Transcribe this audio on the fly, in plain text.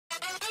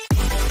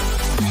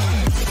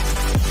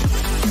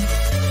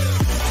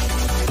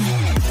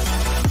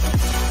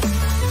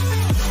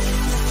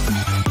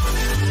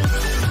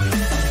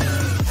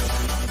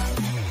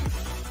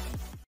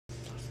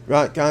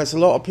Right guys, a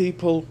lot of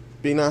people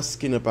been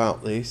asking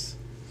about this.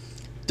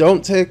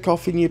 Don't take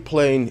off in your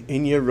plane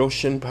in your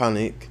rush and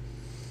panic,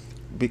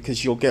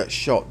 because you'll get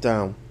shot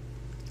down.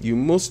 You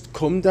must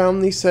come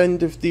down this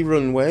end of the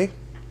runway.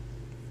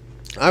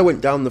 I went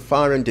down the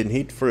far end and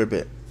hid for a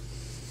bit.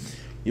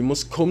 You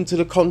must come to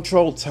the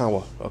control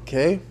tower,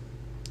 okay?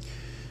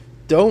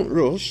 Don't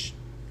rush.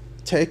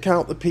 Take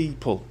out the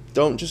people.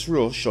 Don't just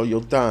rush or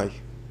you'll die.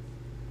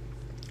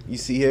 You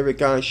see here a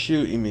guy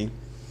shooting me.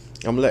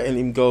 I'm letting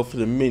him go for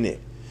the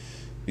minute,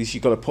 because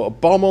you've got to put a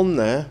bomb on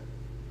there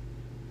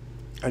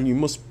and you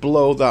must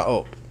blow that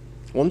up.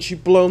 Once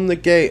you've blown the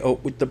gate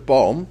up with the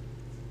bomb,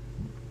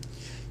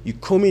 you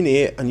come in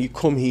here and you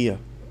come here.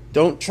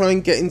 Don't try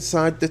and get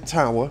inside the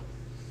tower.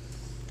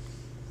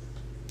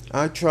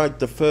 I tried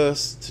the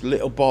first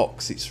little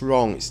box. It's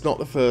wrong. It's not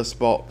the first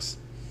box.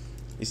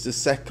 It's the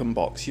second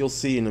box. You'll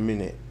see in a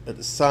minute. At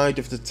the side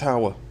of the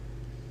tower.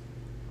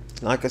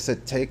 Like I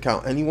said, take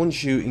out anyone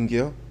shooting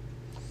you.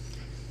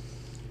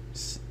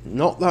 It's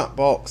not that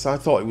box. I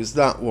thought it was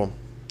that one.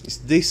 It's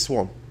this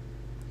one.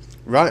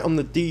 Right on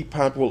the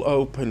D-pad will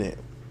open it.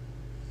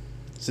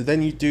 So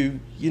then you do,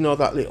 you know,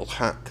 that little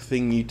hack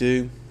thing you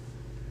do.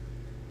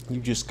 You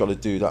just got to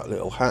do that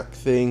little hack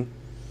thing.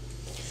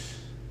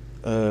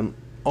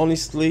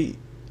 Honestly,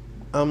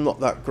 I'm not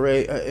that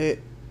great at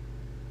it,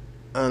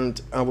 and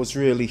I was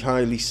really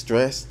highly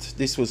stressed.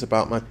 This was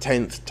about my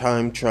 10th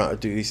time trying to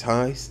do this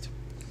heist.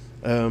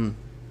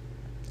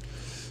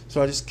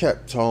 So I just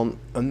kept on,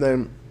 and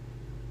then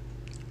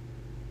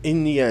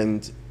in the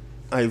end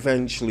I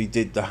eventually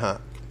did the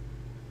hack.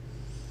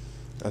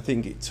 I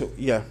think it took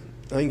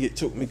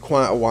me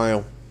quite a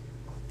while.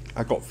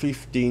 I got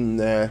 15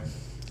 there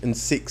and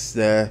 6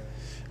 there,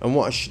 and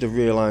what I should have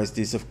realised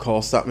is, of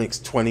course, that makes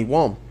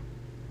 21.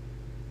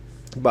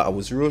 But I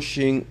was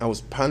rushing, I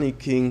was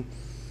panicking.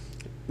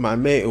 My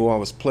mate who I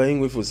was playing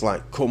with was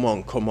like, come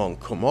on, come on,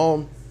 come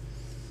on.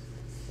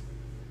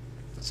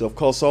 So of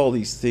course all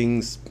these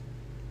things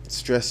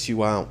stress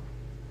you out.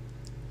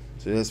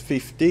 So there's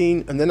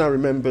 15, and then I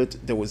remembered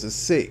there was a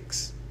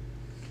 6.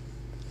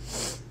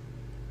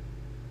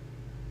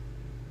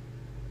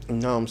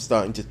 And now I'm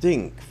starting to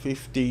think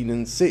 15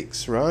 and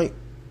 6, right?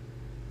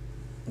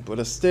 But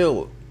I'm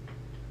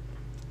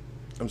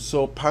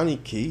so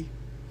panicky,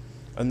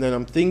 and then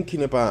I'm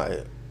thinking about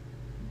it.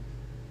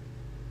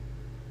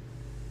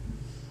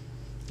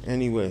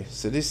 Anyway,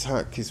 so this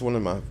hack is one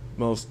of my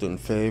most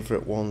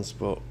unfavourite ones,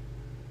 but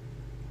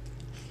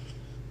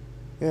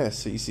yeah,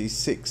 so you see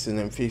 6 and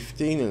then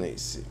 15, and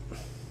it's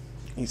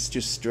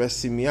just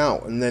stressing me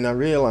out. And then I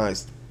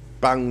realised,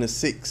 bang the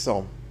 6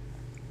 on.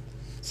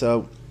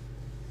 So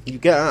you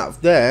get out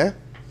of there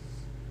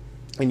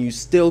and you're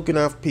still gonna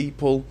have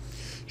people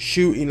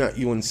shooting at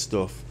you and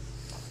stuff.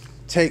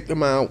 Take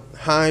them out,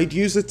 hide,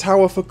 use the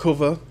tower for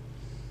cover.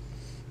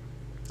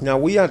 Now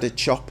we had a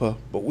chopper,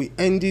 but we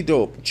ended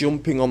up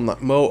jumping on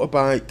that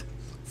motorbike,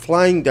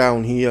 flying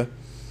down here,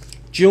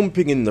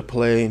 jumping in the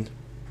plane.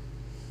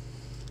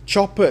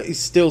 Chopper is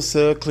still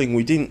circling.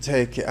 We didn't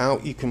take it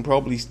out. You can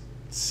probably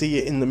see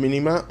it in the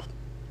minimap.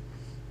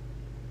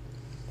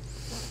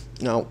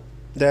 Now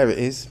there it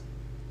is.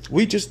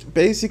 We just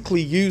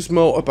basically use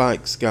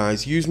motorbikes,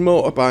 guys. Use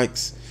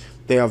motorbikes.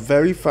 They are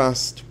very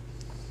fast.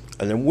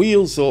 And then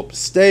wheels up,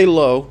 stay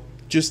low,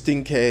 just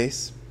in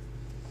case.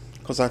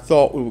 Because I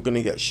thought we were going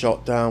to get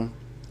shot down.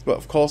 But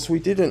of course we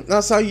didn't.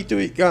 That's how you do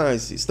it,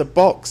 guys. It's the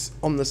box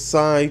on the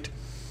side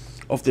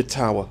of the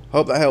tower.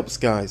 Hope that helps,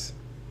 guys.